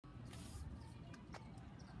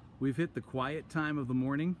We've hit the quiet time of the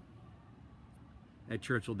morning at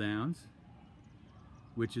Churchill Downs,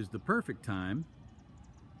 which is the perfect time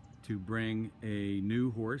to bring a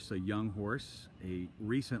new horse, a young horse, a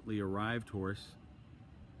recently arrived horse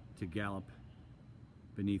to gallop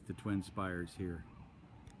beneath the twin spires here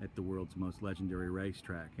at the world's most legendary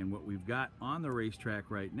racetrack. And what we've got on the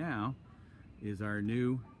racetrack right now is our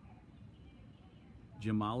new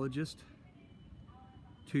gemologist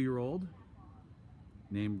 2-year-old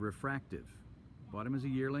named Refractive. Bought him as a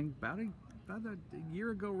yearling about a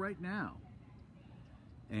year ago right now.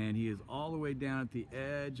 And he is all the way down at the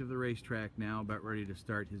edge of the racetrack now, about ready to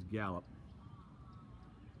start his gallop.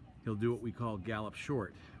 He'll do what we call gallop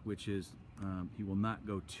short, which is he will not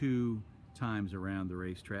go 2 times around the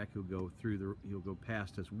racetrack. He'll go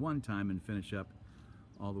past us 1 time and finish up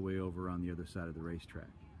all the way over on the other side of the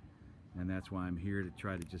racetrack. And that's why I'm here, to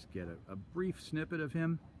try to just get a brief snippet of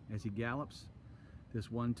him as he gallops this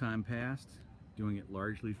 1 time past, doing it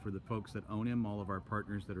largely for the folks that own him, all of our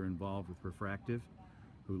partners that are involved with Refractive,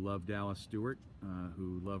 who love Dallas Stewart,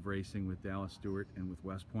 who love racing with Dallas Stewart and with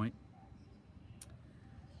West Point,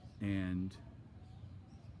 and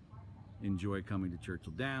enjoy coming to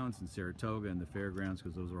Churchill Downs and Saratoga and the fairgrounds,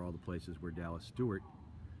 because those are all the places where Dallas Stewart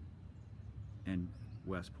and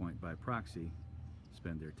West Point by proxy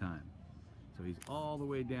spend their time. So he's all the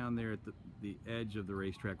way down there at the edge of the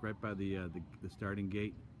racetrack, right by the starting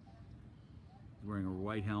gate. He's wearing a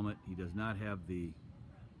white helmet. He does not have the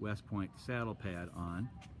West Point saddle pad on,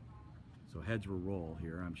 so heads will roll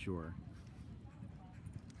here, I'm sure.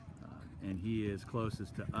 And he is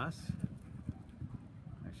closest to us.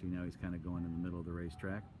 Actually, now he's kind of going in the middle of the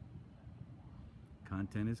racetrack.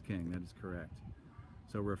 Content is king, that is correct.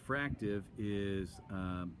 So Refractive is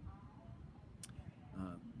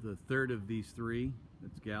the third of these 3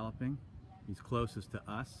 that's galloping. He's closest to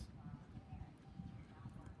us.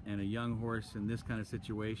 And a young horse in this kind of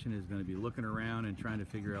situation is going to be looking around and trying to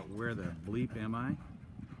figure out, where the bleep am I?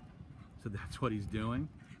 So that's what he's doing.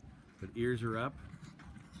 But ears are up.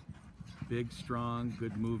 Big, strong,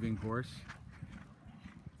 good moving horse.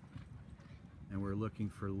 And we're looking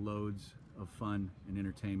for loads of fun and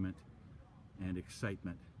entertainment and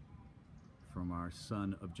excitement from our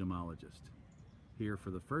son of gemologist, here for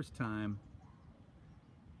the first time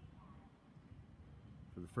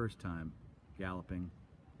galloping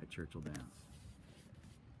at Churchill Downs.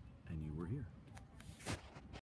 And you were here.